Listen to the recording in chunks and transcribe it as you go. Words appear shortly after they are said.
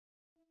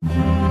Hello,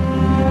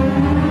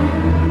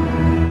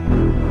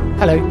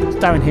 it's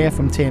Darren here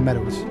from Tea and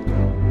Medals.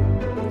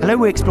 Although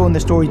we're exploring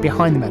the stories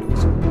behind the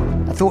medals,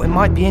 I thought it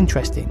might be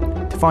interesting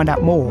to find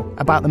out more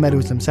about the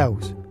medals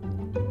themselves.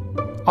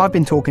 I've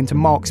been talking to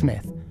Mark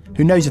Smith,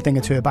 who knows a thing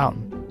or two about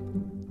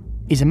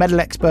them. He's a medal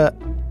expert,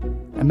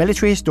 a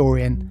military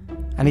historian,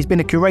 and he's been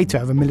a curator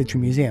of a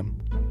military museum.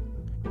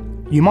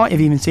 You might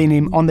have even seen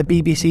him on the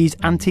BBC's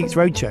Antiques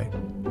Roadshow,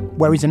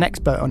 where he's an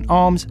expert on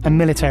arms and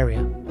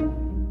militaria.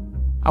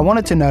 I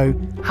wanted to know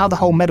how the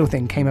whole medal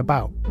thing came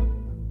about,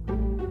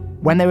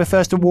 when they were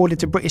first awarded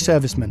to British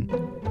servicemen,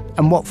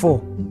 and what for.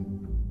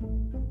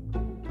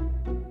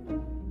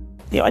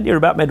 The idea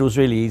about medals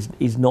really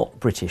is not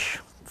British,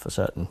 for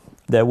certain.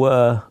 There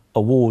were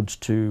awards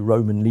to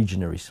Roman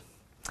legionaries,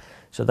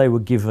 so they were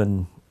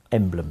given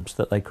emblems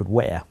that they could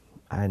wear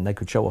and they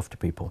could show off to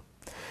people.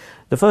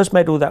 The first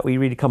medal that we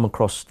really come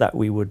across that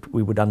we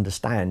would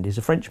understand is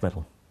a French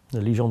medal, the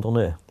Légion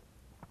d'honneur.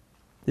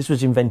 This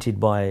was invented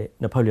by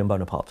Napoleon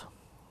Bonaparte,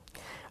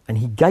 and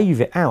he gave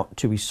it out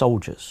to his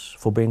soldiers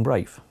for being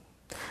brave.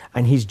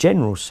 And his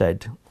generals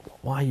said,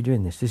 "Why are you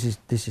doing this? This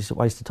is a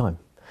waste of time."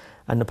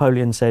 And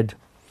Napoleon said,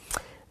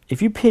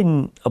 "If you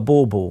pin a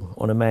bauble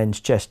on a man's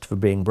chest for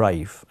being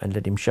brave and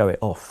let him show it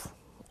off,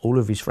 all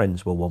of his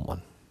friends will want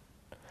one."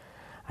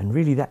 And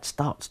really that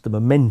starts the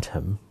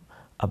momentum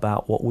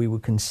about what we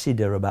would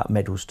consider about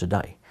medals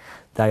today.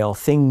 They are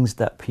things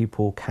that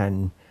people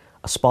can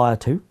aspire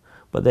to,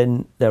 but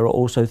then there are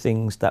also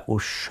things that will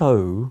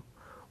show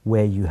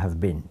where you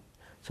have been.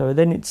 So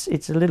then it's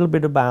a little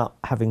bit about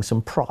having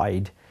some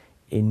pride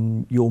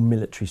in your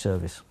military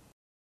service.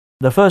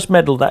 The first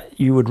medal that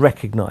you would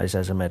recognise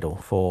as a medal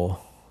for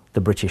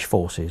the British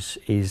forces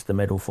is the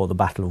medal for the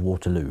Battle of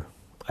Waterloo,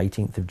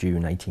 18th of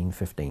June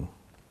 1815.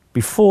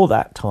 Before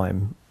that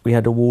time, we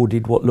had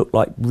awarded what looked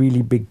like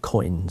really big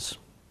coins.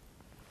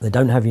 They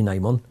don't have your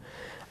name on,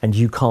 and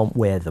you can't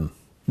wear them.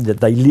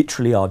 They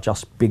literally are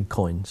just big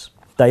coins.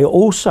 They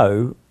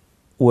also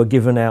were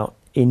given out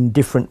in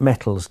different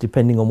metals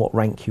depending on what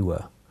rank you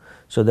were.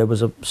 So there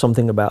was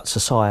something about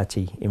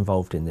society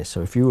involved in this.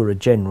 So if you were a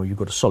general, you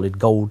got a solid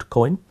gold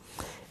coin.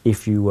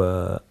 If you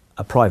were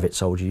a private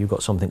soldier, you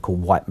got something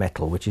called white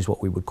metal, which is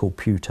what we would call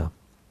pewter.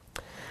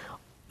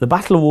 The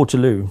Battle of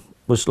Waterloo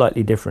was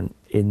slightly different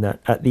in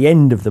that at the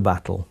end of the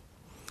battle,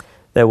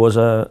 there was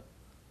a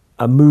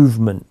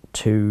movement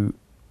to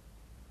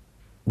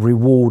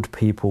reward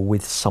people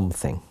with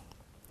something.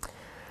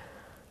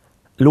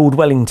 Lord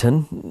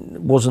Wellington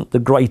wasn't the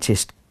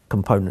greatest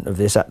component of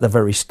this at the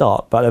very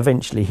start, but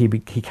eventually he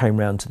came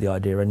round to the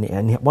idea,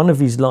 and one of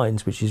his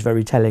lines, which is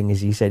very telling,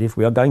 is he said, "If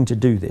we are going to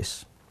do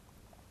this,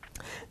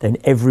 then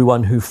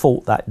everyone who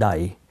fought that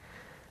day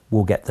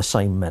will get the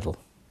same medal,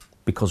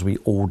 because we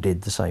all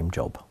did the same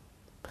job."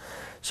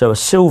 So a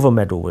silver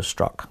medal was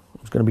struck.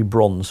 It was going to be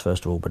bronze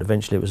first of all, but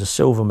eventually it was a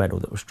silver medal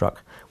that was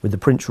struck with the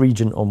Prince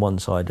Regent on one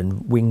side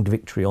and Winged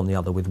Victory on the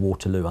other with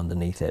Waterloo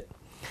underneath it.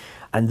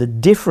 And the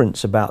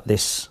difference about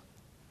this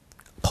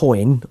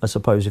coin, I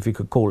suppose if you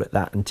could call it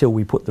that, until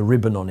we put the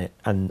ribbon on it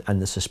and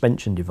the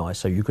suspension device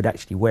so you could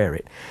actually wear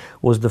it,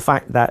 was the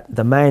fact that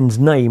the man's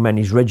name and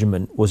his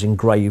regiment was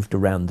engraved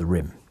around the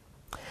rim.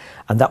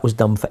 And that was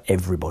done for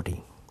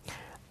everybody.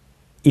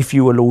 If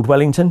you were Lord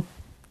Wellington,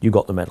 you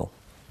got the medal.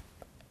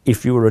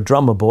 If you were a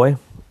drummer boy,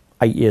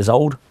 8 years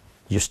old,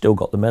 you still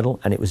got the medal,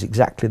 and it was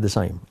exactly the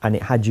same. And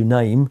it had your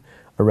name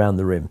around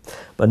the rim.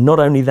 But not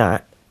only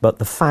that, but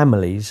the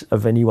families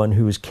of anyone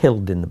who was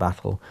killed in the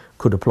battle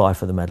could apply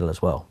for the medal as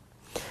well.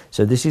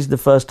 So this is the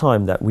first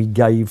time that we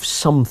gave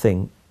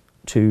something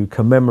to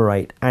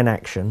commemorate an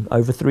action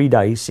over 3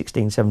 days,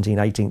 16, 17,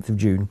 18th of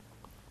June,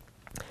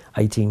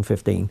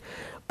 1815.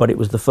 But it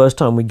was the first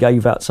time we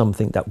gave out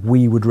something that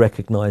we would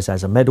recognise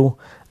as a medal,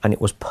 and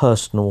it was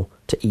personal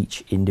to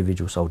each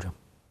individual soldier.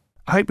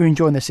 I hope you're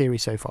enjoying the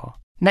series so far.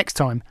 Next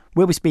time,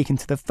 we'll be speaking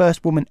to the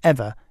first woman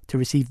ever to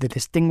receive the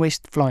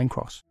Distinguished Flying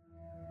Cross.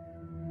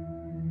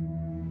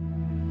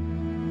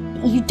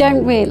 You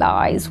don't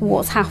realise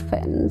what's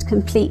happened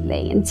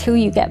completely until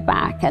you get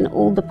back and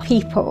all the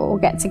people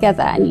get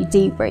together and you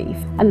debrief.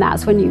 And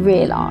that's when you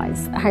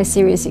realise how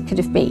serious it could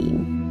have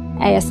been.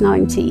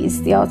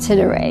 AS-90s, the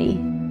artillery,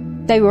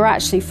 they were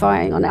actually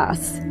firing on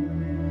us.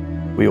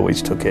 We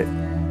always took it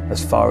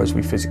as far as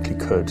we physically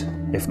could,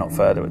 if not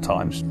further at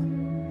times.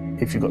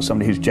 If you've got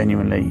somebody who's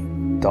genuinely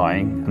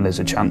dying and there's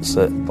a chance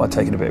that by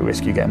taking a bit of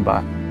risk you get them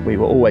back, we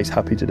were always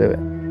happy to do it.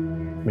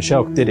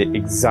 Michelle did it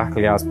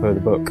exactly as per the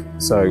book,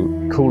 so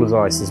cool as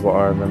ice is what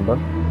I remember.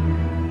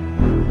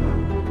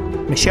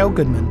 Michelle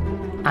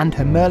Goodman and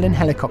her Merlin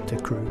helicopter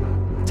crew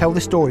tell the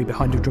story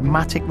behind a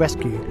dramatic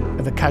rescue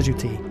of a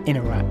casualty in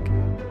Iraq.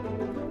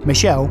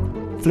 Michelle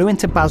flew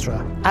into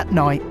Basra at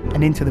night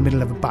and into the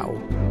middle of a battle,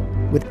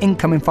 with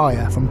incoming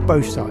fire from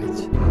both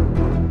sides.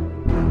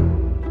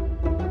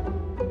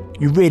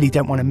 You really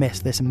don't want to miss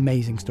this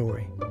amazing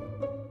story.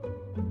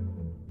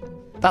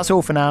 That's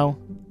all for now.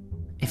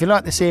 If you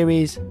like the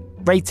series,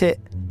 rate it,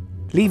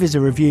 leave us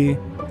a review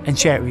and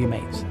share it with your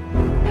mates.